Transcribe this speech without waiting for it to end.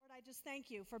I just thank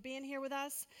you for being here with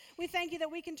us. We thank you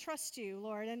that we can trust you,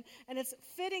 Lord. And it's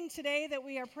fitting today that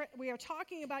we are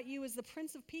talking about you as the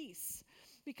Prince of Peace,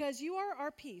 because you are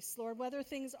our peace, Lord. Whether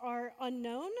things are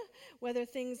unknown, whether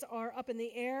things are up in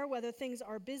the air, whether things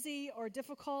are busy or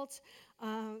difficult,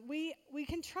 we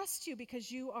can trust you because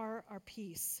you are our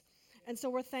peace. And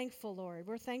so we're thankful, Lord.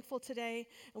 We're thankful today,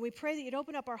 and we pray that you'd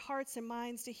open up our hearts and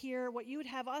minds to hear what you would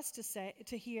have us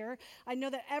to hear. I know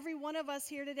that every one of us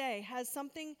here today has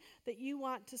something that you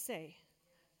want to say.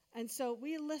 And so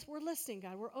we're listening,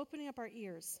 God. We're opening up our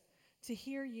ears to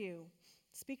hear you.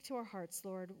 Speak to our hearts,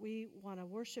 Lord. We want to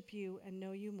worship you and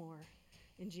know you more.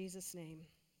 In Jesus' name,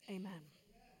 amen.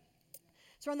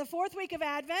 So we're on the 4th week of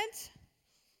Advent.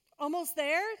 Almost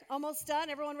there, almost done.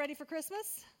 Everyone ready for Christmas?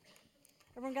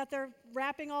 Everyone got their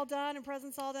wrapping all done and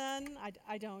presents all done?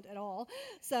 I don't at all.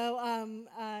 So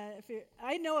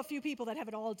I know a few people that have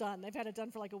it all done. They've had it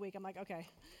done for like a week. I'm like, okay,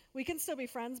 we can still be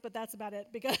friends, but that's about it,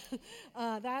 because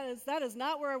that is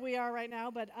not where we are right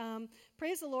now. But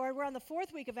praise the Lord. We're on the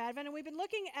 4th week of Advent, and we've been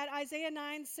looking at Isaiah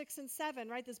 9, 6, and 7,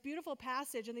 right? This beautiful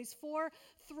passage and these 4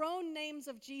 throne names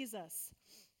of Jesus.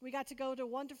 We got to go to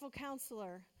Wonderful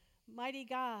Counselor, Mighty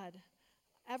God,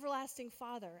 Everlasting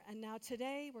Father, and now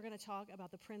today we're going to talk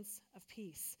about the Prince of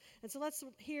Peace. And so let's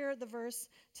hear the verse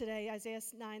today, Isaiah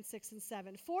 9, 6, and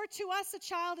 7. For to us a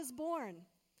child is born,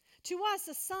 to us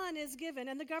a son is given,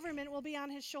 and the government will be on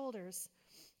his shoulders.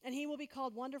 And he will be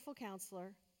called Wonderful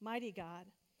Counselor, Mighty God,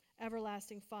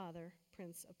 Everlasting Father,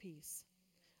 Prince of Peace.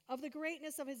 Of the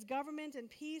greatness of his government and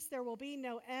peace there will be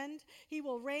no end. He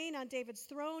will reign on David's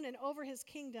throne and over his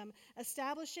kingdom,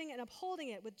 establishing and upholding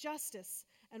it with justice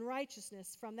and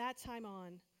righteousness from that time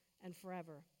on and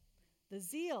forever. The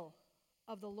zeal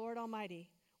of the Lord Almighty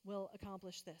will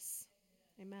accomplish this.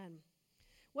 Amen.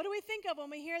 What do we think of when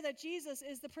we hear that Jesus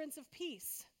is the Prince of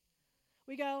Peace?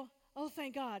 We go, oh,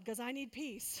 thank God, because I need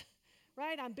peace.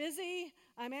 Right? I'm busy.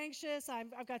 I'm anxious.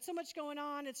 I've got so much going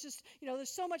on. It's just, there's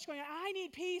so much going on. I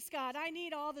need peace, God. I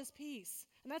need all this peace.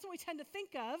 And that's what we tend to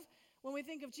think of when we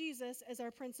think of Jesus as our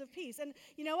Prince of Peace. And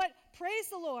you know what? Praise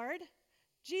the Lord.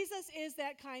 Jesus is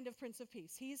that kind of Prince of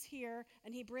Peace. He's here,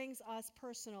 and he brings us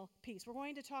personal peace. We're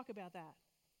going to talk about that.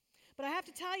 But I have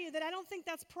to tell you that I don't think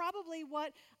that's probably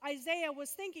what Isaiah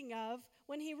was thinking of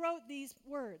when he wrote these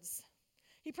words.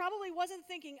 He probably wasn't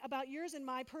thinking about yours and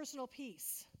my personal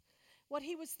peace. What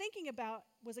he was thinking about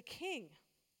was a king.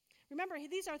 Remember,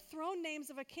 these are throne names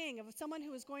of a king, of someone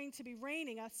who is going to be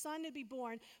reigning, a son to be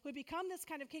born, who would become this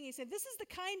kind of king. He said, this is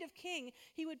the kind of king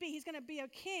he would be. He's going to be a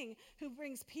king who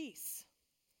brings peace.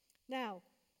 Now,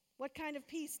 what kind of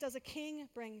peace does a king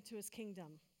bring to his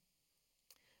kingdom?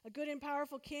 A good and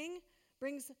powerful king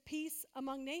brings peace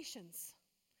among nations.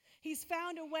 He's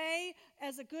found a way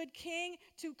as a good king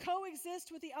to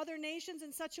coexist with the other nations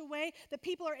in such a way that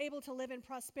people are able to live in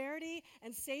prosperity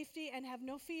and safety and have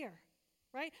no fear,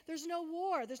 right? There's no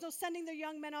war. There's no sending their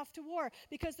young men off to war,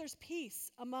 because there's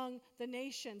peace among the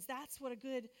nations. That's what a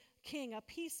good king, a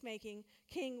peacemaking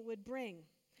king, would bring.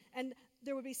 And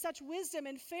there would be such wisdom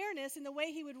and fairness in the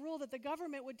way he would rule that the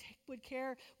government would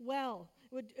care well.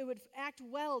 It would act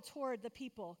well toward the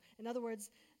people. In other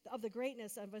words, of the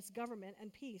greatness of his government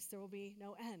and peace, there will be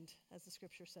no end, as the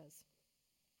scripture says.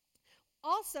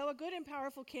 Also, a good and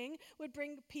powerful king would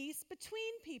bring peace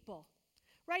between people,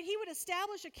 right? He would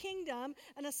establish a kingdom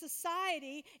and a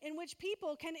society in which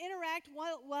people can interact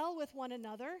well with one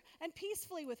another and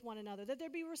peacefully with one another, that there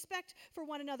be respect for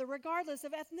one another, regardless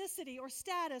of ethnicity or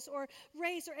status or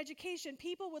race or education.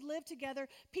 People would live together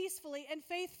peacefully and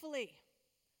faithfully.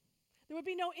 There would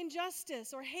be no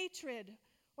injustice or hatred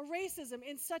or racism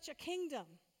in such a kingdom,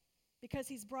 because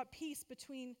he's brought peace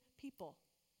between people.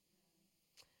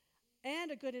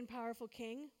 And a good and powerful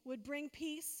king would bring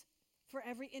peace for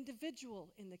every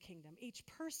individual in the kingdom. Each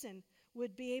person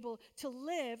would be able to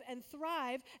live and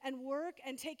thrive and work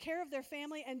and take care of their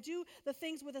family and do the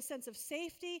things with a sense of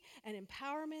safety and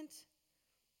empowerment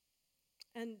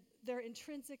and their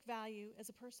intrinsic value as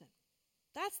a person.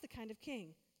 That's the kind of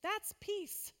king. That's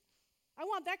peace. I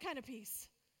want that kind of peace.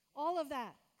 All of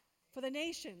that for the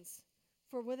nations,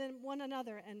 for within one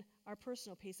another, and our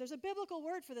personal peace. There's a biblical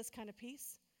word for this kind of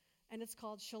peace, and it's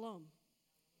called shalom.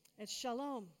 It's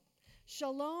shalom.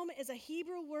 Shalom is a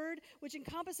Hebrew word which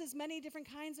encompasses many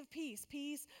different kinds of peace.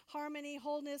 Peace, harmony,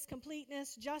 wholeness,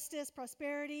 completeness, justice,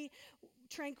 prosperity,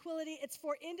 tranquility. It's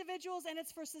for individuals and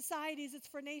it's for societies. It's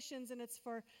for nations and it's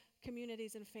for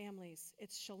communities and families.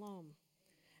 It's shalom.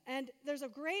 And there's a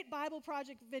great Bible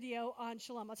Project video on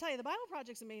shalom. I'll tell you, the Bible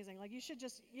Project's amazing. Like, you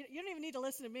don't even need to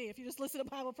listen to me if you just listen to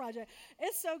Bible Project.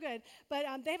 It's so good. But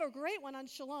they have a great one on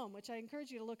shalom, which I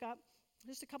encourage you to look up.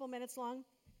 Just a couple minutes long.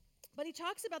 But he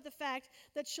talks about the fact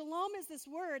that shalom is this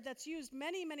word that's used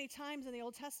many, many times in the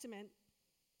Old Testament.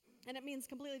 And it means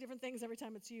completely different things every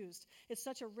time it's used. It's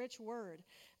such a rich word.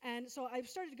 And so I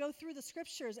started to go through the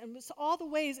scriptures and all the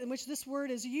ways in which this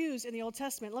word is used in the Old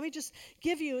Testament. Let me just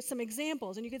give you some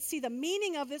examples. And you can see the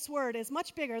meaning of this word is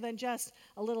much bigger than just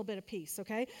a little bit of peace,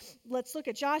 okay? Let's look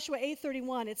at Joshua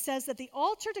 8:31. It says that the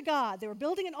altar to God, they were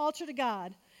building an altar to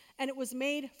God, and it was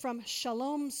made from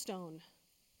shalom stone.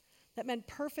 That meant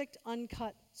perfect,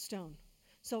 uncut stone.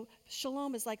 So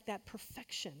shalom is like that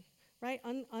perfection, right?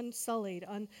 Unsullied,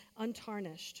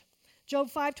 untarnished. Job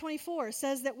 5:24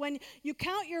 says that when you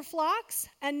count your flocks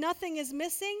and nothing is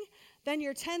missing, then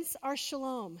your tents are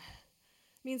shalom.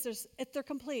 It means they're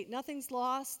complete. Nothing's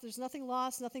lost. There's nothing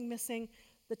lost, nothing missing.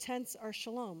 The tents are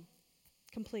shalom,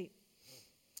 complete.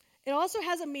 It also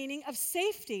has a meaning of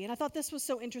safety, and I thought this was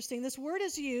so interesting. This word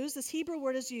is used, this Hebrew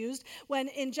word is used, when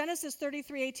in Genesis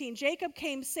 33:18, Jacob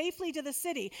came safely to the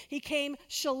city. He came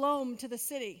shalom to the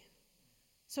city.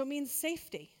 So it means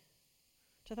safety,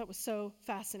 which I thought was so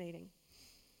fascinating.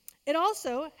 It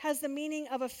also has the meaning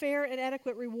of a fair and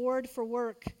adequate reward for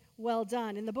work well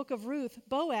done. In the book of Ruth,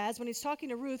 Boaz, when he's talking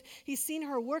to Ruth, he's seen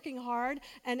her working hard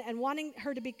and wanting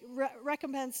her to be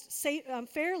recompensed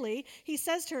fairly. He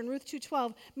says to her in Ruth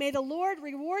 2:12, "May the Lord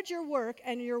reward your work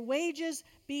and your wages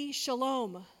be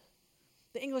shalom."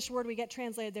 The English word we get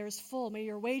translated there is full. May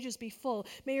your wages be full.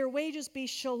 May your wages be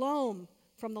shalom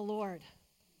from the Lord.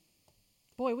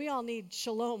 Boy, we all need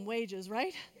shalom wages,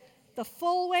 right? The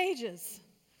full wages.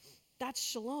 That's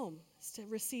shalom, is to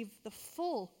receive the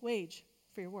full wage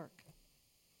for your work.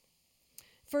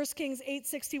 1 Kings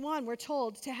 8:61, we're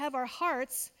told to have our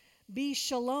hearts be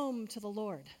shalom to the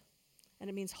Lord. And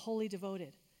it means wholly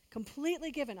devoted,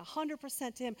 completely given,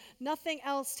 100% to him, nothing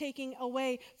else taking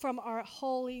away from our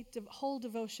whole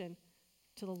devotion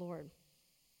to the Lord.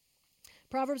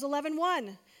 Proverbs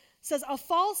 11:1 says, "A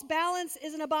false balance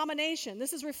is an abomination."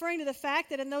 This is referring to the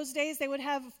fact that in those days they would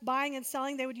have buying and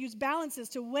selling. They would use balances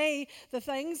to weigh the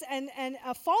things. And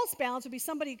a false balance would be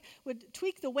somebody would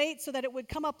tweak the weight so that it would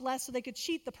come up less so they could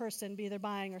cheat the person, be either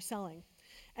buying or selling.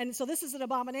 And so this is an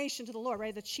abomination to the Lord,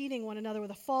 right? The cheating one another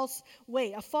with a false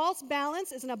weight. A false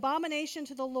balance is an abomination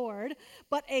to the Lord,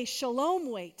 but a shalom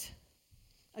weight,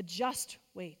 a just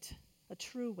weight, a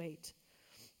true weight,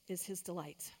 is his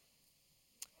delight.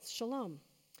 It's shalom.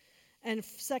 And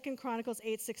 2 Chronicles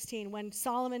 8:16, when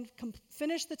Solomon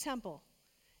finished the temple,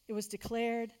 it was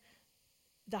declared,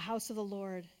 the house of the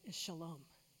Lord is shalom.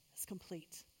 It's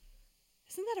complete.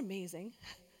 Isn't that amazing?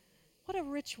 What a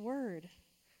rich word.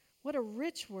 What a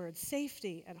rich word.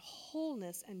 Safety and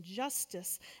wholeness and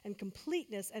justice and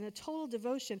completeness and a total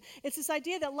devotion. It's this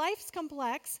idea that life's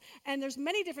complex and there's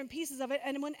many different pieces of it.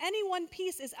 And when any one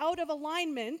piece is out of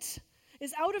alignment,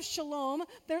 is out of shalom,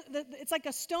 it's like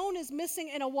a stone is missing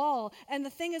in a wall and the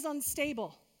thing is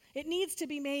unstable. It needs to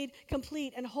be made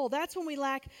complete and whole. That's when we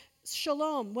lack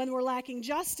shalom, when we're lacking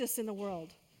justice in the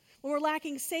world, when we're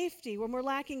lacking safety, when we're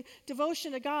lacking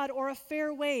devotion to God or a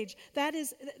fair wage.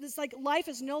 It's like life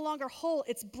is no longer whole.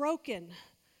 It's broken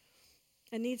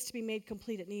and needs to be made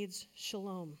complete. It needs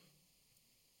shalom.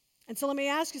 And so let me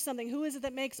ask you something. Who is it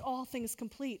that makes all things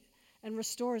complete and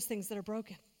restores things that are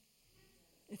broken?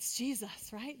 It's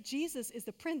Jesus, right? Jesus is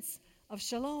the Prince of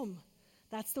Shalom.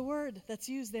 That's the word that's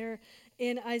used there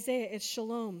in Isaiah. It's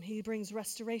shalom. He brings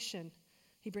restoration.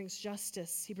 He brings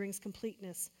justice. He brings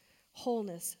completeness,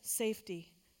 wholeness,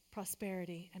 safety,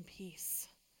 prosperity, and peace.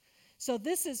 So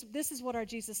this is what our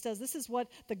Jesus does. This is what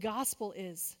the gospel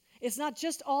is. It's not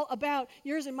just all about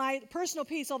yours and my personal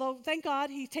peace, although thank God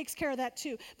he takes care of that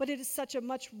too. But it is such a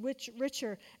much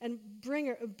richer and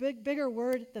bigger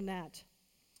word than that.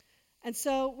 And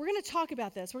so we're going to talk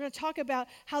about this. We're going to talk about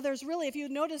how there's really, if you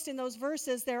noticed in those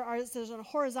verses, there's a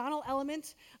horizontal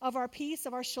element of our peace,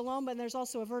 of our shalom, but there's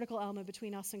also a vertical element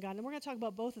between us and God. And we're going to talk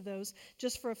about both of those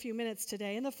just for a few minutes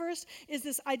today. And the first is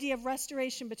this idea of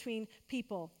restoration between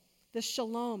people. The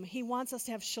shalom. He wants us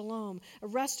to have shalom, a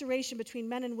restoration between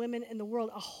men and women in the world,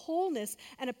 a wholeness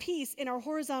and a peace in our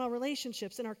horizontal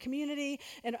relationships, in our community,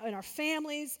 in our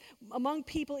families, among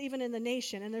people, even in the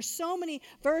nation. And there's so many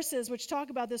verses which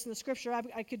talk about this in the scripture.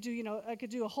 I could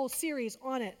do a whole series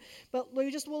on it. But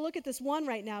we'll look at this one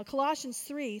right now, Colossians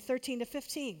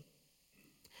 3:13-15.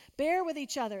 Bear with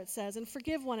each other, it says, and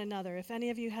forgive one another if any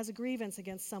of you has a grievance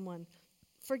against someone.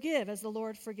 Forgive as the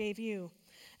Lord forgave you.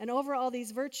 And over all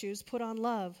these virtues, put on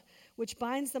love, which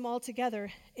binds them all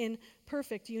together in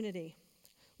perfect unity.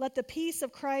 Let the peace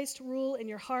of Christ rule in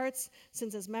your hearts,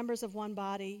 since as members of one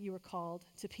body you were called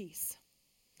to peace.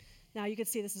 Now, you can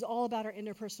see this is all about our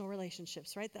interpersonal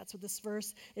relationships, right? That's what this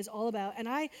verse is all about. And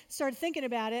I started thinking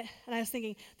about it, and I was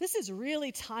thinking, this is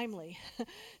really timely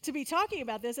to be talking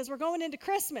about this as we're going into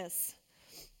Christmas.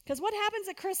 Because what happens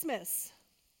at Christmas?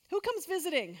 Who comes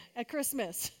visiting at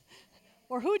Christmas?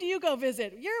 Or who do you go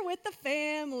visit? You're with the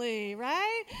family,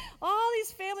 right? All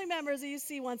these family members that you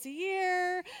see once a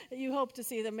year. You hope to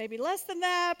see them maybe less than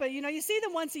that, but you see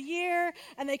them once a year,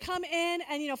 and they come in,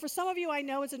 and for some of you, I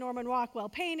know it's a Norman Rockwell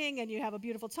painting, and you have a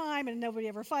beautiful time, and nobody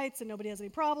ever fights, and nobody has any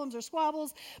problems or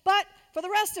squabbles. But for the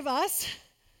rest of us,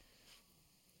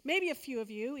 maybe a few of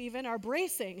you even are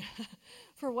bracing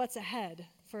for what's ahead,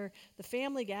 for the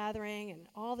family gathering and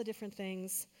all the different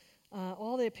things,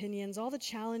 all the opinions, all the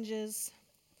challenges.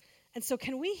 And so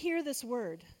can we hear this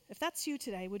word? If that's you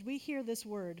today, would we hear this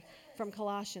word from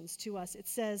Colossians to us? It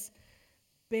says,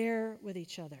 bear with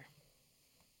each other.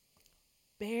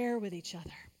 Bear with each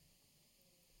other.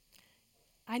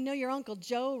 I know your Uncle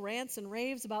Joe rants and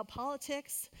raves about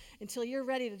politics until you're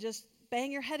ready to just bang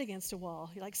your head against a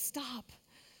wall. You're like, stop.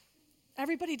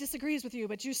 Everybody disagrees with you,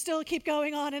 but you still keep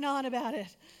going on and on about it.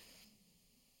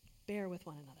 Bear with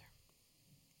one another.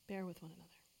 Bear with one another.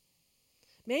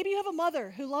 Maybe you have a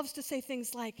mother who loves to say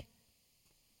things like,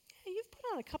 hey, you've put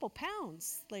on a couple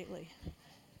pounds lately.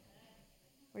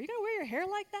 Are you going to wear your hair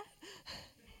like that?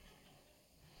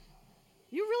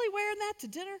 You really wearing that to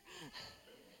dinner?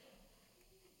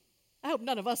 I hope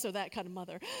none of us are that kind of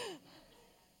mother.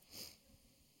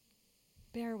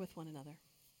 Bear with one another.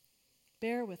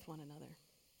 Bear with one another.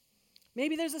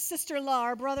 Maybe there's a sister-in-law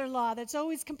or brother-in-law that's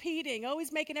always competing,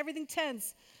 always making everything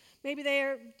tense. Maybe they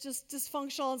are just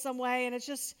dysfunctional in some way, and it's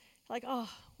just like,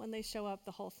 when they show up,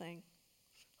 the whole thing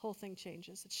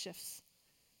changes. It shifts.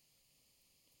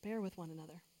 Bear with one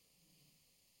another.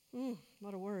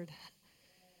 What a word.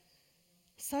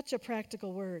 Such a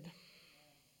practical word.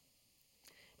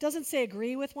 Doesn't say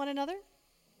agree with one another.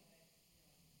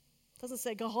 Doesn't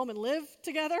say go home and live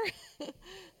together.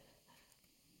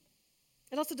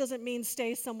 It also doesn't mean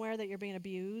stay somewhere that you're being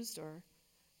abused or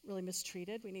really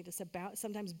mistreated. We need to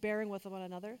sometimes bearing with one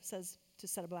another says to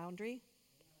set a boundary.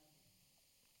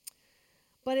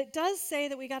 But it does say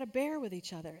that we got to bear with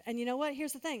each other. And you know what?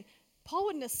 Here's the thing. Paul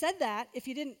wouldn't have said that if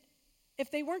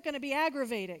they weren't going to be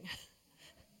aggravating.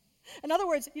 In other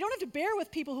words, you don't have to bear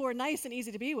with people who are nice and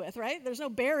easy to be with, right? There's no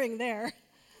bearing there.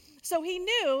 So he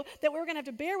knew that we were going to have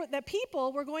to bear with, that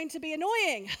people were going to be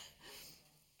annoying.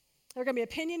 They were going to be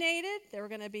opinionated. They were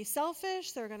going to be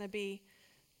selfish. They were going to be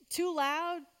too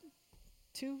loud,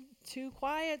 too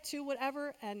quiet, too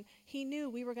whatever. And he knew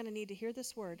we were going to need to hear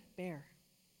this word, bear.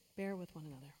 Bear with one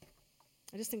another.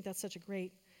 I just think that's such a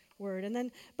great word.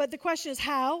 But the question is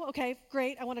how? Okay,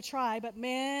 great, I want to try, but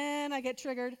man, I get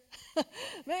triggered.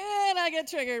 Man, I get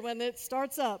triggered when it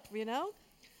starts up,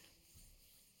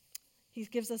 He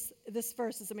gives us, this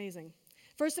verse is amazing.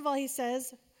 First of all, he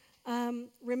says,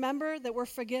 remember that we're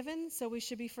forgiven, so we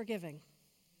should be forgiving.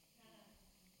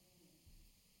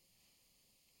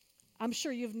 I'm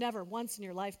sure you've never once in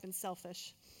your life been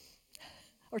selfish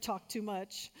or talked too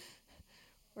much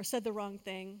or said the wrong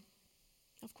thing.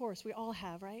 Of course, we all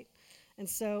have, right? And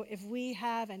so if we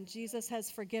have and Jesus has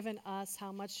forgiven us,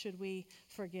 how much should we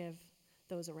forgive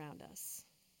those around us?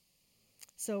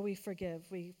 So we forgive.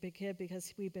 We forgive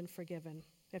because we've been forgiven.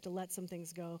 We have to let some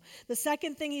things go. The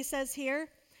second thing he says here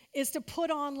is to put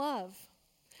on love.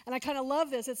 And I kind of love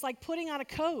this. It's like putting on a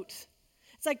coat.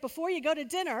 It's like before you go to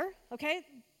dinner, okay?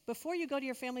 Before you go to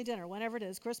your family dinner, whenever it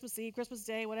is, Christmas Eve, Christmas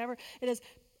Day, whatever it is,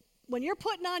 when you're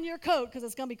putting on your coat, because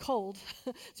it's going to be cold,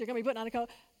 so you're going to be putting on a coat,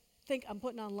 think, I'm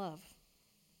putting on love.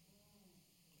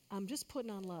 I'm just putting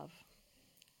on love.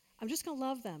 I'm just going to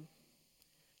love them.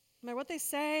 No matter what they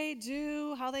say,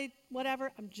 do, how they,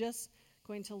 whatever, I'm just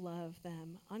going to love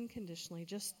them unconditionally,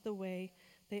 just the way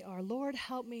they are. Lord,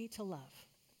 help me to love,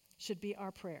 should be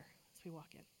our prayer as we walk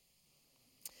in.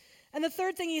 And the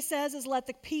third thing he says is let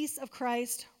the peace of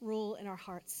Christ rule in our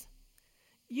hearts.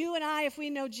 You and I, if we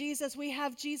know Jesus, we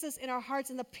have Jesus in our hearts,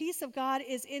 and the peace of God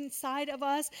is inside of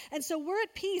us. And so we're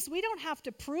at peace. We don't have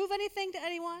to prove anything to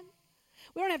anyone.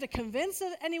 We don't have to convince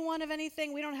anyone of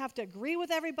anything. We don't have to agree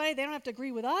with everybody. They don't have to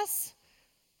agree with us.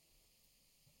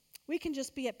 We can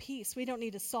just be at peace. We don't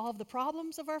need to solve the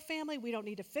problems of our family. We don't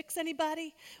need to fix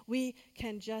anybody. We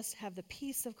can just have the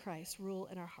peace of Christ rule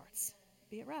in our hearts.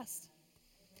 Be at rest.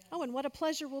 Oh, and what a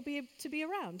pleasure will be to be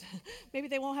around. Maybe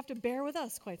they won't have to bear with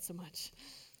us quite so much.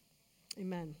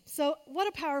 Amen. So what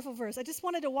a powerful verse. I just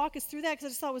wanted to walk us through that because I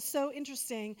just thought it was so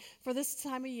interesting for this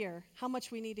time of year, how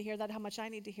much we need to hear that, how much I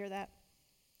need to hear that.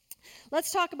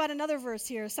 Let's talk about another verse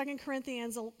here, 2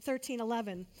 Corinthians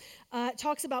 13:11. It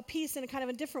talks about peace in a kind of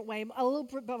a different way, a little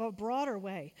bit of a broader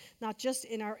way, not just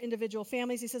in our individual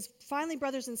families. He says, finally,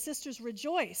 brothers and sisters,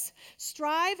 rejoice.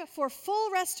 Strive for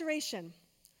full restoration.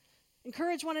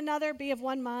 Encourage one another, be of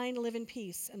one mind, live in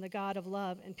peace, and the God of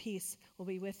love and peace will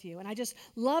be with you. And I just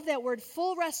love that word,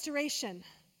 full restoration.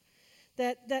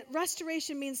 That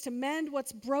restoration means to mend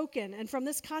what's broken. And from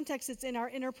this context, it's in our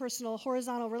interpersonal,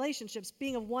 horizontal relationships,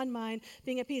 being of one mind,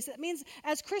 being at peace. That means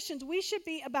as Christians, we should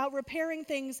be about repairing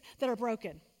things that are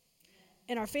broken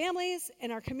in our families,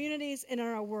 in our communities, and in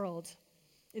our world.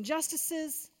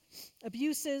 Injustices,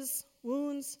 abuses,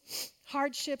 wounds,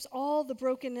 hardships, all the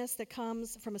brokenness that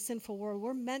comes from a sinful world.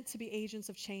 We're meant to be agents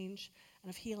of change and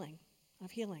of healing,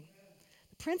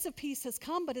 The Prince of Peace has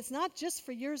come, but it's not just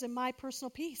for yours and my personal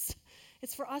peace.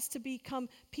 It's for us to become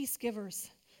peace givers,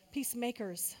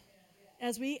 peacemakers,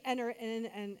 as we enter in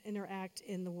and interact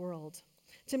in the world.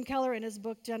 Tim Keller, in his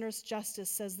book, Generous Justice,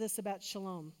 says this about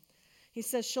shalom. He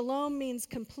says, shalom means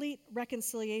complete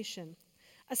reconciliation,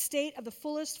 a state of the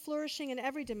fullest flourishing in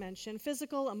every dimension,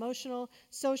 physical, emotional,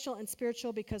 social, and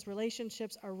spiritual, because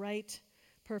relationships are right,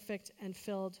 perfect, and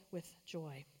filled with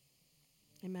joy.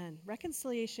 Amen.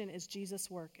 Reconciliation is Jesus'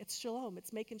 work. It's shalom.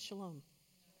 It's making shalom.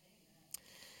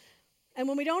 And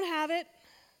when we don't have it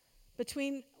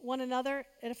between one another,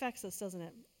 it affects us, doesn't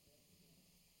it?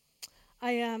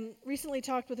 I recently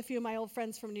talked with a few of my old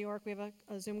friends from New York. We have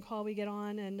a Zoom call we get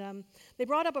on, and they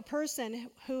brought up a person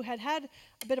who had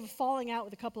a bit of a falling out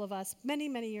with a couple of us many,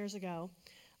 many years ago.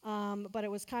 But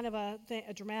it was kind of a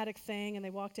dramatic thing, and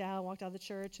they walked out of the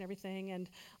church and everything.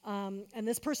 And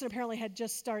this person apparently had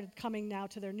just started coming now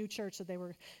to their new church that they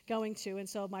were going to. And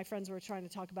so my friends were trying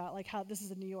to talk about like how this is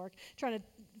in New York, trying to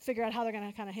figure out how they're going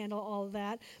to kind of handle all of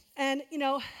that. And,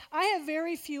 I have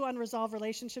very few unresolved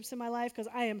relationships in my life because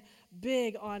I am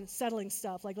big on settling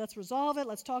stuff. Like, let's resolve it,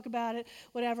 let's talk about it,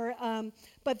 whatever.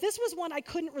 But this was one I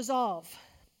couldn't resolve.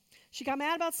 She got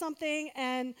mad about something,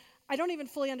 and I never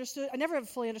fully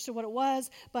understood what it was,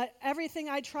 but everything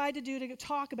I tried to do to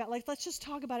talk about, like, let's just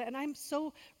talk about it. And I'm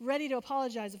so ready to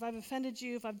apologize if I've offended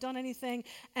you, if I've done anything.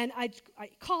 And I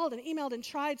called and emailed and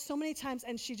tried so many times,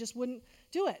 and she just wouldn't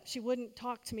do it. She wouldn't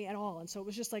talk to me at all. And so it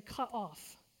was just like cut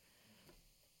off.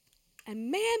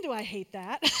 And man, do I hate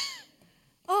that.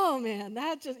 Oh man,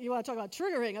 you want to talk about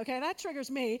triggering, okay? That triggers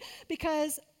me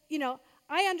because,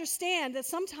 I understand that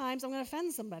sometimes I'm going to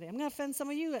offend somebody. I'm going to offend some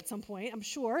of you at some point, I'm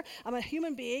sure. I'm a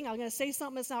human being. I'm going to say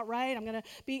something that's not right. I'm going to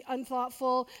be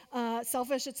unthoughtful,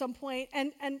 selfish at some point.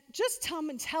 And just come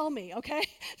and tell me, okay?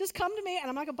 Just come to me, and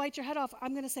I'm not going to bite your head off.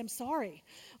 I'm going to say I'm sorry.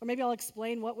 Or maybe I'll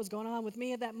explain what was going on with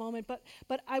me at that moment.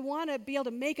 But I want to be able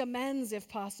to make amends if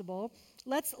possible.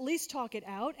 Let's at least talk it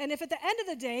out. And if at the end of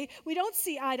the day we don't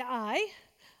see eye to eye,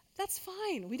 that's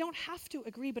fine. We don't have to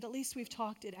agree, but at least we've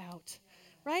talked it out.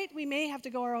 Right? We may have to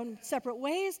go our own separate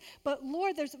ways, but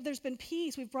Lord, there's been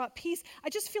peace. We've brought peace. I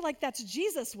just feel like that's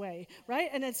Jesus' way, right?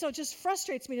 And so it just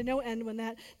frustrates me to no end when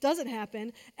that doesn't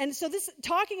happen. And so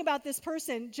talking about this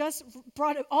person just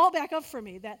brought it all back up for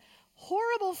me, that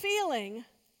horrible feeling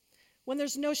when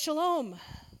there's no shalom.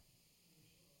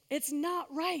 It's not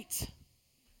right.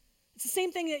 It's the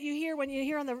same thing that you hear when you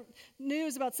hear on the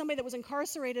news about somebody that was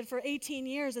incarcerated for 18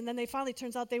 years, and then they finally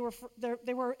turns out they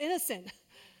were innocent.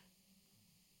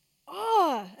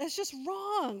 Oh, it's just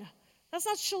wrong. That's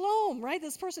not shalom, right?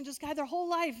 This person just had their whole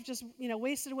life just,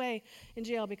 wasted away in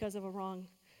jail because of a wrong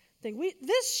thing.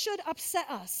 This should upset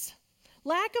us.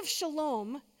 Lack of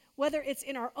shalom, whether it's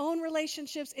in our own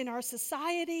relationships, in our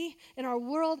society, in our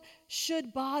world,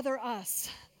 should bother us.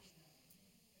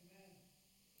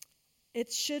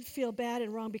 It should feel bad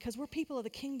and wrong because we're people of the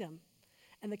kingdom,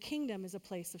 and the kingdom is a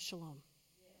place of shalom.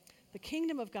 The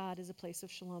kingdom of God is a place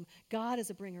of shalom. God is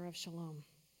a bringer of shalom.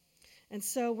 And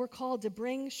so we're called to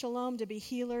bring shalom, to be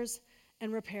healers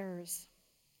and repairers.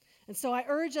 And so I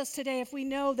urge us today, if we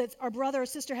know that our brother or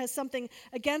sister has something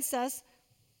against us,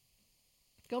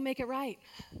 go make it right.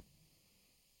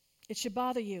 It should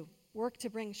bother you. Work to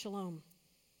bring shalom.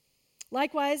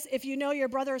 Likewise, if you know your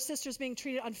brother or sister is being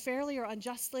treated unfairly or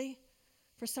unjustly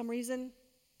for some reason,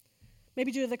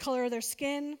 maybe due to the color of their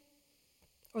skin,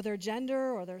 or their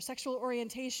gender, or their sexual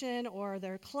orientation, or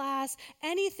their class,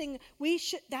 anything,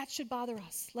 that should bother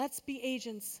us. Let's be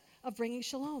agents of bringing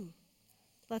shalom.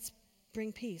 Let's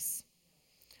bring peace.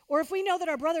 Or if we know that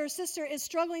our brother or sister is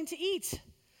struggling to eat,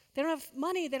 they don't have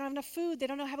money, they don't have enough food, they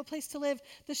don't have a place to live,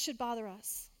 this should bother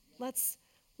us. Let's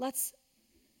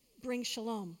bring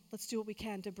shalom. Let's do what we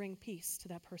can to bring peace to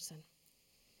that person.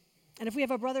 And if we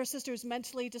have a brother or sister who's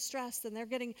mentally distressed and they're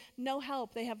getting no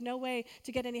help, they have no way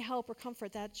to get any help or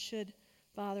comfort, that should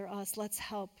bother us. Let's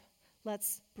help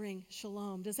Let's bring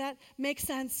shalom. Does that make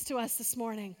sense to us this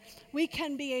morning? We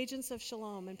can be agents of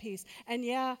shalom and peace. And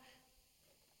yeah,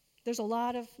 there's a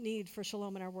lot of need for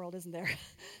shalom in our world, isn't there?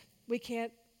 We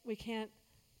can't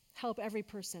help every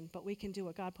person, but we can do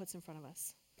what God puts in front of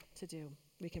us to do.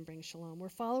 We can bring shalom. We're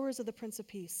followers of the Prince of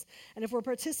Peace. And if we're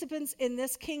participants in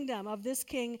this kingdom of this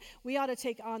king, we ought to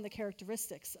take on the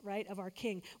characteristics, right, of our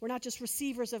king. We're not just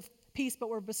receivers of peace, but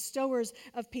we're bestowers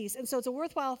of peace. And so it's a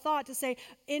worthwhile thought to say,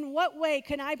 in what way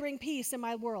can I bring peace in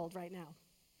my world right now?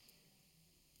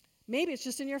 Maybe it's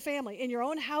just in your family, in your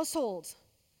own household.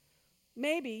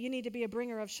 Maybe you need to be a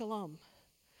bringer of shalom.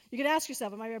 You could ask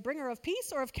yourself, am I a bringer of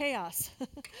peace or of chaos?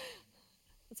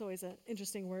 That's always an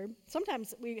interesting word.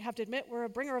 Sometimes we have to admit we're a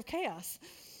bringer of chaos.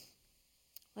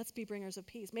 Let's be bringers of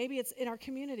peace. Maybe it's in our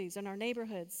communities, in our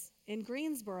neighborhoods, in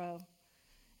Greensboro,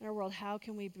 in our world. How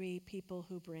can we be people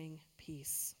who bring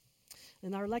peace?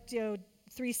 In our Lectio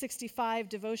 365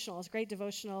 devotional, it's a great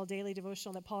devotional, daily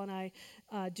devotional that Paul and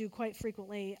I do quite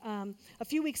frequently. A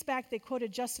few weeks back, they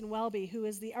quoted Justin Welby, who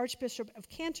is the Archbishop of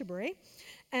Canterbury,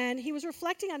 and he was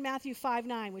reflecting on Matthew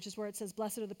 5:9, which is where it says,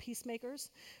 "Blessed are the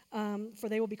peacemakers, for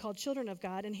they will be called children of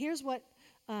God." And here's what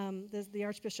the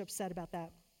Archbishop said about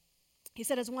that. He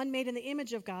said, "As one made in the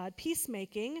image of God,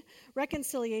 peacemaking,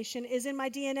 reconciliation is in my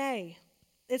DNA.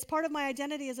 It's part of my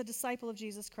identity as a disciple of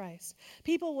Jesus Christ.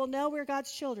 People will know we're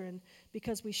God's children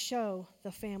because we show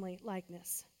the family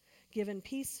likeness. Given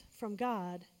peace from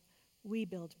God, we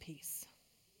build peace."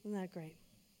 Isn't that great?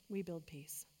 We build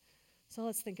peace. So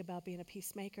let's think about being a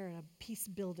peacemaker and a peace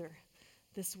builder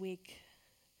this week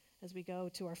as we go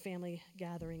to our family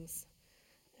gatherings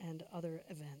and other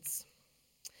events.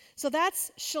 So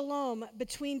that's shalom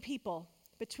between people,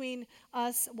 between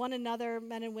us, one another,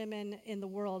 men and women in the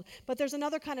world. But there's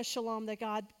another kind of shalom that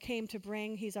God came to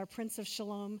bring. He's our Prince of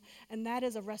Shalom, and that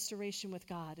is a restoration with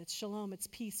God. It's shalom, it's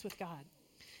peace with God.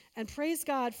 And praise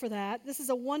God for that. This is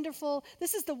the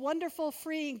wonderful,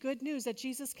 freeing good news that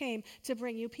Jesus came to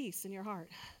bring you peace in your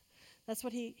heart. That's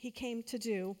what he came to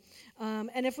do.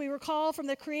 And if we recall from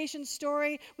the creation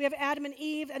story, we have Adam and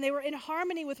Eve, and they were in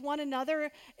harmony with one another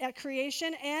at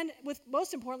creation and,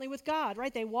 most importantly, with God,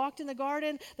 right? They walked in the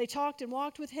garden, they talked and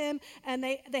walked with him, and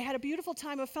they had a beautiful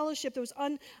time of fellowship. There was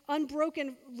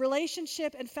unbroken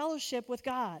relationship and fellowship with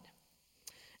God.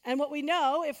 And what we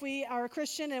know, if we are a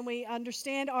Christian and we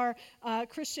understand our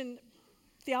Christian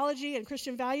theology and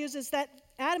Christian values, is that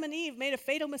Adam and Eve made a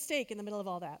fatal mistake in the middle of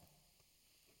all that.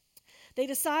 They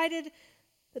decided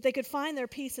that they could find their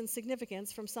peace and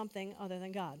significance from something other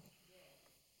than God.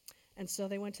 And so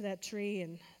they went to that tree,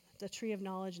 and the tree of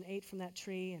knowledge, and ate from that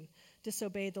tree and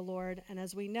disobeyed the Lord. And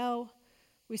as we know,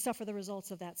 we suffer the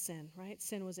results of that sin, right?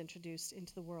 Sin was introduced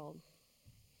into the world.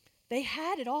 They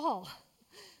had it all.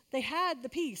 They had the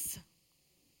peace,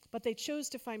 but they chose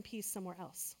to find peace somewhere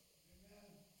else.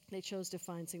 They chose to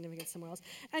find significance somewhere else.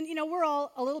 And, we're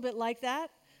all a little bit like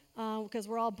that. Because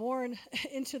we're all born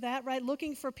into that, right?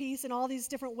 Looking for peace in all these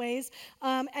different ways.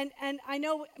 And I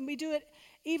know we do it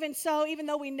even so, even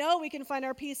though we know we can find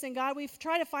our peace in God, we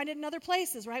try to find it in other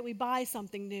places, right? We buy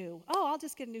something new. Oh, I'll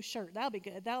just get a new shirt. That'll be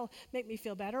good. That'll make me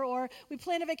feel better. Or we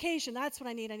plan a vacation. That's what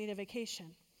I need. I need a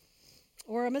vacation.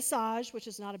 Or a massage, which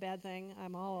is not a bad thing.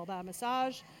 I'm all about a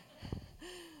massage.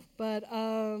 But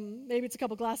maybe it's a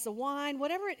couple glasses of wine.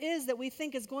 Whatever it is that we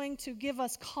think is going to give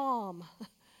us calm,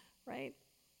 right?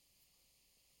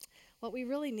 What we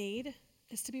really need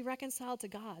is to be reconciled to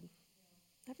God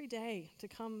every day, to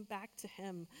come back to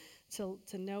him, to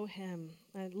know him.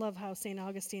 I love how St.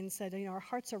 Augustine said, our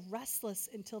hearts are restless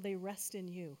until they rest in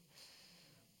you.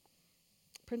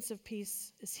 Prince of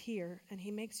Peace is here, and he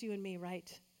makes you and me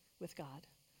right with God.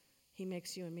 He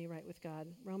makes you and me right with God.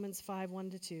 Romans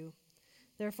 5:1-2.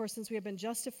 Therefore, since we have been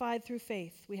justified through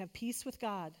faith, we have peace with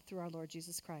God through our Lord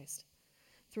Jesus Christ,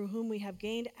 through whom we have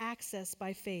gained access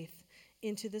by faith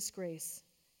into this grace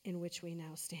in which we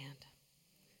now stand.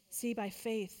 See, by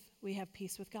faith, we have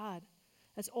peace with God.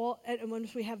 That's all. And when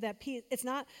we have that peace,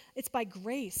 it's by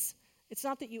grace. It's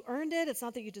not that you earned it. It's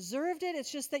not that you deserved it.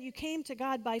 It's just that you came to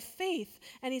God by faith.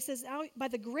 And he says, by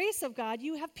the grace of God,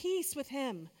 you have peace with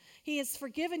him. He has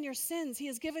forgiven your sins. He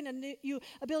has given you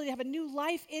ability to have a new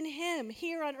life in him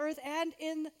here on earth and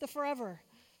in the forever.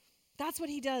 That's what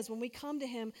he does when we come to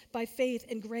him by faith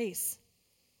and grace.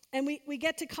 And we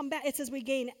get to come back. It says we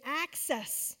gain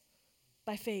access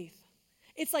by faith.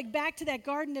 It's like back to that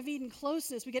Garden of Eden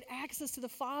closeness. We get access to the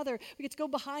Father. We get to go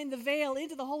behind the veil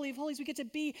into the Holy of Holies. We get to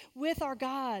be with our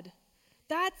God.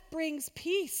 That brings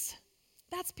peace.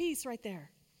 That's peace right there,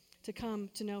 to come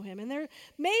to know him. And there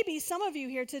may be some of you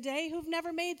here today who've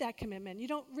never made that commitment. You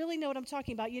don't really know what I'm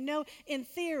talking about. You know in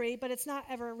theory, but it's not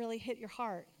ever really hit your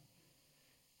heart.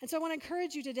 And so I want to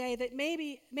encourage you today that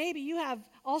maybe you have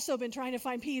also been trying to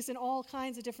find peace in all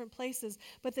kinds of different places,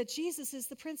 but that Jesus is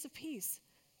the Prince of Peace.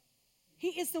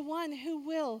 He is the one who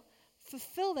will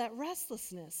fulfill that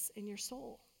restlessness in your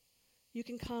soul. You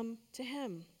can come to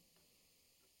him.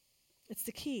 It's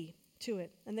the key to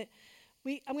it. And that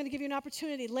I'm going to give you an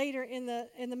opportunity later in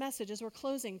the message as we're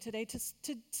closing today to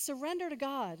surrender to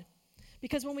God.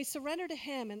 Because when we surrender to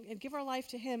him and give our life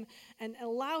to him and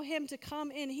allow him to come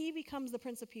in, he becomes the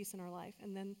Prince of Peace in our life.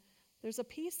 And then there's a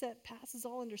peace that passes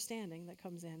all understanding that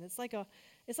comes in. It's like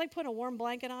putting a warm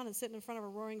blanket on and sitting in front of a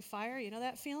roaring fire. You know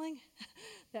that feeling?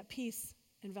 That peace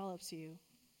envelops you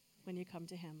when you come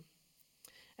to him.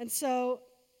 And so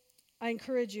I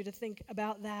encourage you to think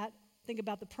about that. Think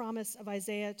about the promise of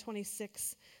Isaiah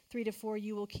 26, 3-4.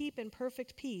 You will keep in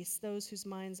perfect peace those whose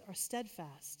minds are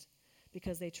steadfast,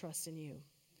 because they trust in you.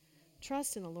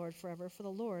 Trust in the Lord forever, for the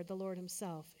Lord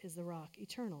himself is the rock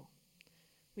eternal.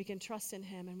 We can trust in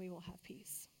him and we will have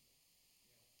peace.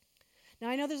 Now,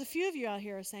 I know there's a few of you out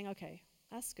here who are saying, okay,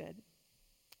 that's good.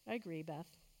 I agree, Beth.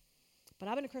 But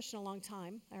I've been a Christian a long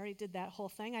time. I already did that whole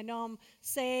thing. I know I'm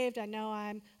saved. I know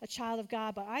I'm a child of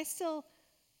God, but I still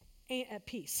ain't at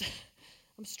peace.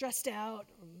 I'm stressed out.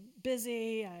 I'm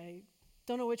busy. I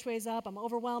don't know which way's up. I'm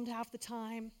overwhelmed half the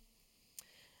time.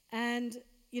 And,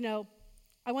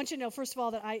 I want you to know, first of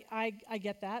all, that I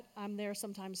get that. I'm there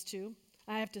sometimes too.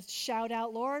 I have to shout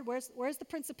out, Lord, where's the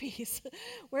Prince of Peace?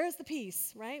 Where's the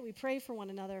peace, right? We pray for one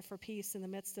another for peace in the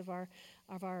midst of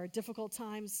our difficult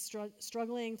times,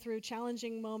 struggling through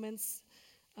challenging moments,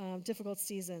 difficult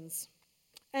seasons.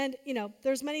 And,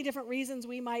 there's many different reasons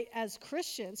we might, as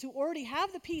Christians who already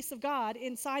have the peace of God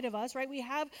inside of us, right? We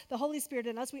have the Holy Spirit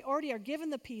in us. We already are given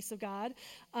the peace of God.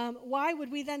 Why would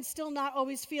we then still not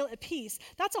always feel at peace?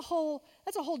 That's a whole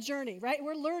journey, right?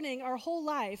 We're learning our whole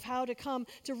life how to come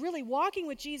to really walking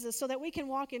with Jesus so that we can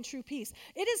walk in true peace.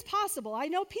 It is possible. I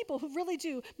know people who really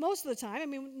do most of the time. I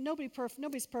mean,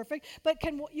 nobody's perfect, but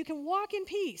you can walk in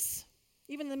peace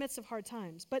even in the midst of hard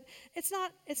times. But it's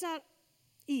not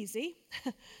easy,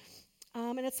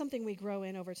 and it's something we grow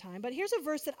in over time. But here's a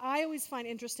verse that I always find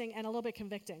interesting and a little bit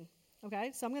convicting.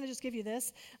 Okay, so I'm going to just give you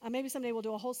this. Maybe someday we'll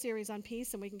do a whole series on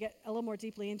peace and we can get a little more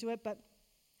deeply into it. But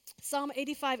Psalm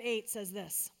 85:8 says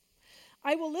this: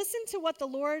 I will listen to what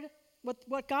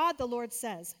God the Lord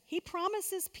says. He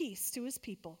promises peace to his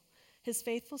people, his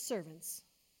faithful servants.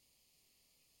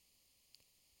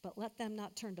 But let them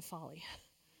not turn to folly.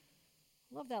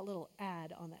 Love that little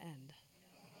add on the end.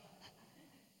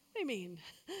 What do you mean?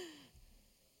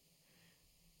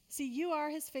 See, you are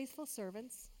his faithful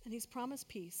servants, and he's promised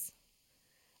peace.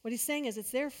 What he's saying is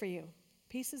it's there for you.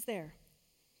 Peace is there.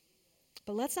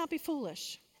 But let's not be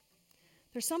foolish.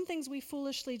 There's some things we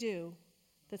foolishly do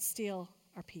that steal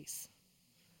our peace,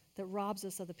 that robs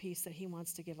us of the peace that he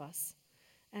wants to give us.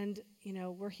 And,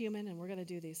 we're human, and we're going to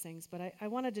do these things, but I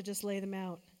wanted to just lay them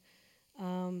out.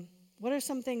 What are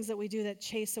some things that we do that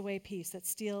chase away peace, that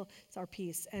steal our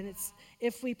peace? And it's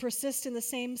if we persist in the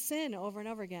same sin over and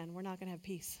over again, we're not going to have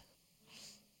peace.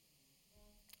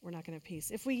 We're not going to have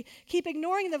peace. If we keep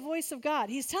ignoring the voice of God,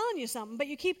 he's telling you something, but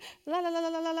you keep, la, la, la,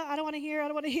 la, la, la, I don't want to hear,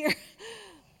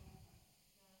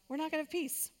 we're not going to have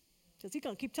peace because he's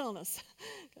going to keep telling us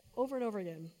over and over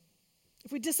again.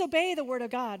 If we disobey the word of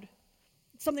God,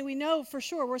 something we know for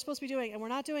sure we're supposed to be doing, and we're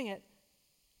not doing it,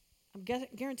 I'm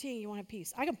guaranteeing you won't have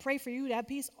peace. I can pray for you to have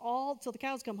peace all till the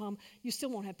cows come home. You still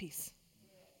won't have peace.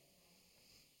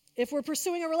 If we're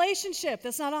pursuing a relationship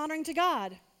that's not honoring to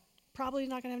God, probably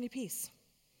not going to have any peace.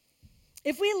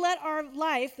 If we let our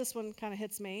life, this one kind of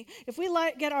hits me, if we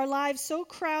get our lives so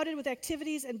crowded with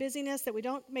activities and busyness that we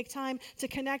don't make time to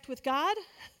connect with God,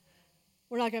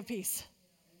 we're not going to have peace.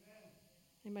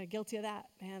 Anybody guilty of that?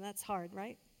 Man, that's hard,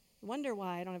 right? I wonder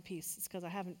why I don't have peace. It's because I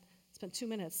haven't spent 2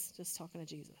 minutes just talking to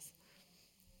Jesus.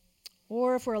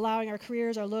 Or if we're allowing our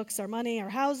careers, our looks, our money, our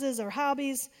houses, our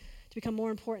hobbies to become more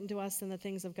important to us than the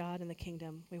things of God and the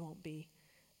kingdom, we won't be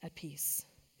at peace.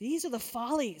 These are the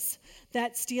follies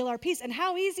that steal our peace. And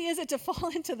how easy is it to fall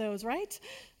into those, right?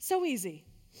 So easy.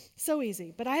 So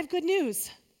easy. But I have good news.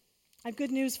 I have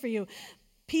good news for you.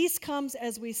 Peace comes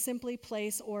as we simply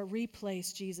place or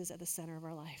replace Jesus at the center of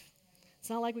our life. It's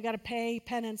not like we got to pay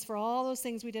penance for all those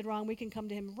things we did wrong. We can come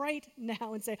to him right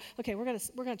now and say, okay, we're going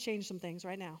to change some things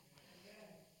right now.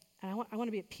 And I want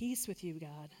to be at peace with you,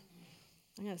 God.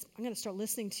 I'm going to start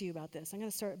listening to you about this. I'm going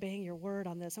to start obeying your word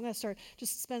on this. I'm going to start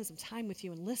just spending some time with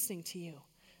you and listening to you.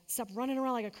 Stop running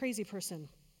around like a crazy person.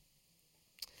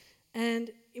 And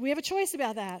we have a choice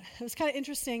about that. It was kind of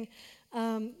interesting.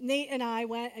 Nate and I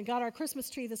went and got our Christmas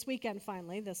tree this weekend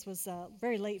finally. This was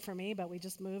very late for me, but we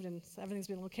just moved and everything's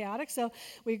been a little chaotic. So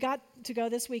we got to go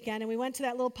this weekend, and we went to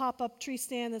that little pop-up tree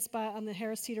stand that's on the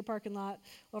Harris Teeter parking lot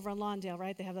over on Lawndale,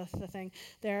 right? They have the thing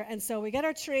there. And so we get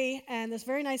our tree, and this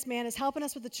very nice man is helping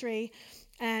us with the tree.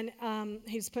 And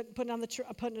he's putting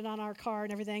it on our car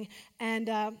and everything. And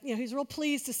he's real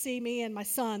pleased to see me and my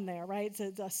son there, right?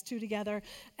 It's us two together.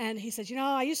 And he says,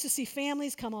 I used to see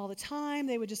families come all the time.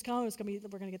 They would just come. We're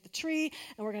going to get the tree,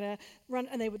 and we're going to run.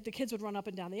 And the kids would run up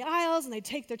and down the aisles, and they'd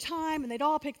take their time, and they'd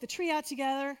all pick the tree out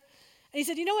together. And he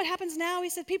said, you know what happens now?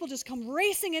 He said, people just come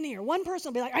racing in here. One person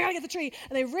will be like, I got to get the tree.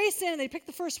 And they race in, and they pick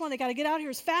the first one. They got to get out here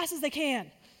as fast as they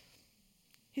can.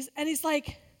 He's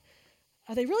like,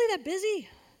 are they really that busy?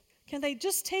 Can they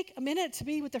just take a minute to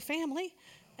be with their family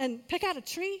and pick out a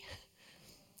tree?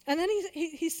 And then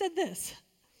he said this.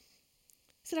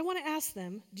 He said, I want to ask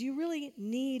them, do you really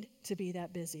need to be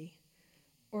that busy,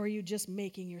 or are you just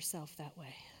making yourself that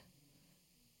way?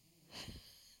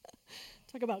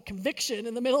 Talk about conviction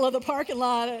in the middle of the parking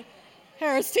lot at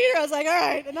Harris Teeter. I was like, all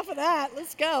right, enough of that.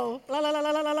 Let's go. La, la, la,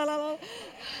 la, la, la, la.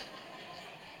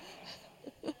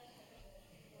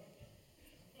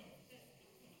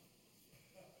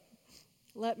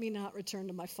 Let me not return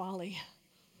to my folly.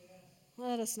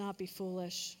 Let us not be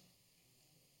foolish.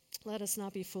 Let us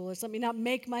not be foolish. Let me not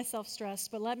make myself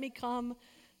stressed, but let me come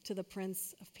to the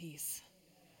Prince of Peace.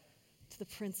 To the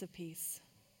Prince of Peace.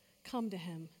 Come to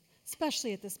him,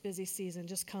 especially at this busy season.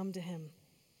 Just come to him.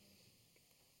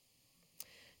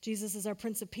 Jesus is our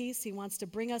Prince of Peace. He wants to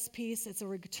bring us peace. It's a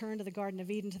return to the Garden of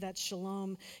Eden, to that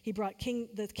shalom. He brought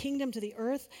the kingdom to the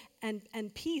earth, and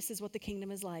peace is what the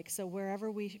kingdom is like. So wherever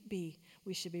we be,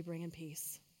 we should be bringing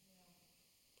peace.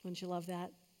 Wouldn't you love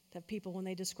that? That people, when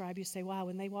they describe you, say, wow,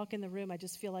 when they walk in the room, I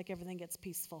just feel like everything gets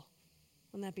peaceful.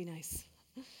 Wouldn't that be nice?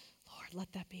 Lord,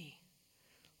 let that be.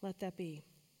 Let that be.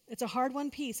 It's a hard one,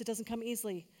 peace. It doesn't come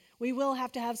easily. We will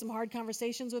have to have some hard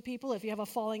conversations with people if you have a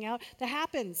falling out. That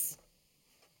happens.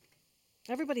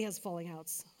 Everybody has falling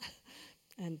outs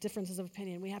and differences of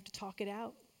opinion. We have to talk it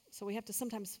out. So we have to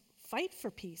sometimes fight for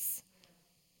peace,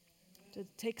 to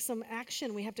take some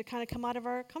action. We have to kind of come out of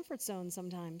our comfort zone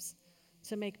sometimes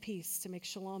to make peace, to make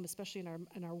shalom, especially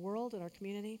in our world, in our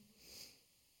community.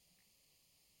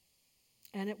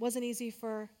 And it wasn't easy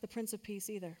for the Prince of Peace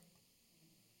either.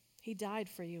 He died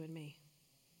for you and me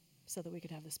so that we could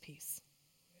have this peace.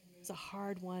 It's a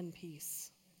hard-won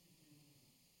peace.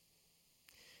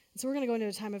 So we're going to go into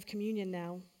a time of communion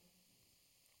now,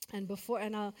 and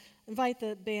I'll invite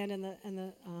the band and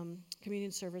the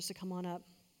communion servers to come on up.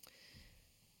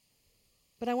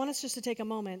 But I want us just to take a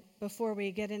moment before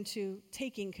we get into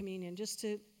taking communion, just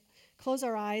to close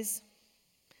our eyes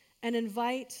and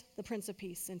invite the Prince of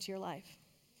Peace into your life.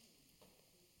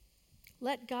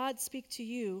 Let God speak to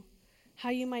you how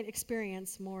you might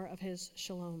experience more of his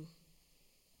shalom.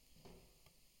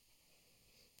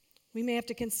 We may have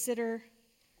to consider,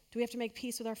 do we have to make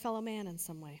peace with our fellow man in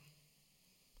some way?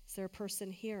 Is there a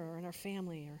person here or in our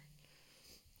family or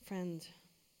friend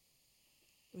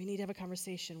we need to have a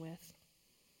conversation with,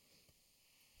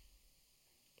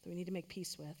 that we need to make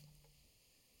peace with?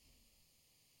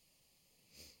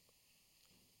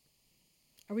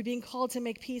 Are we being called to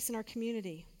make peace in our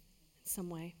community in some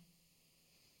way?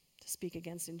 To speak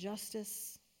against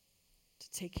injustice,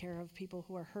 to take care of people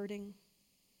who are hurting,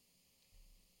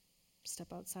 step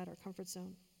outside our comfort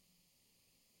zone?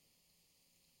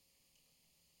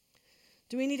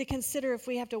 Do we need to consider if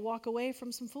we have to walk away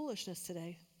from some foolishness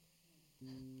today?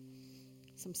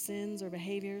 Some sins or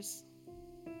behaviors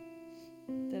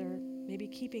that are maybe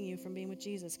keeping you from being with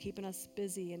Jesus, keeping us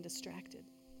busy and distracted.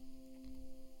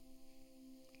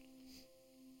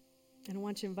 And I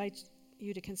want to invite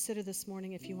you to consider this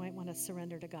morning if you might want to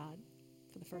surrender to God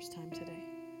for the first time today.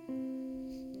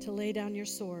 To lay down your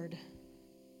sword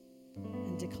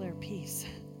and declare peace.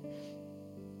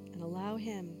 And allow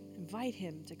him, invite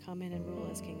him to come in and rule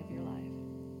as King of your life.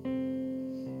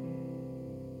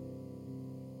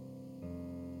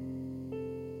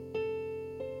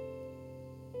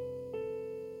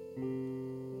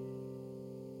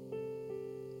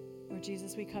 Lord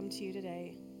Jesus, we come to you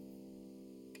today.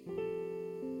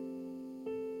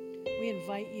 We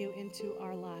invite you into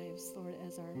our lives, Lord,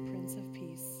 as our Prince of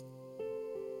Peace,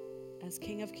 as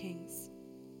King of Kings.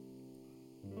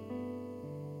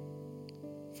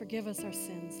 Forgive us our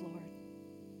sins, Lord.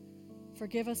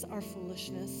 Forgive us our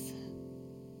foolishness.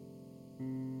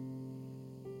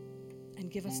 And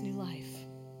give us new life,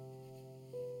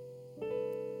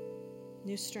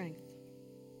 new strength,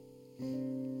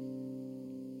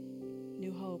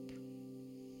 new hope.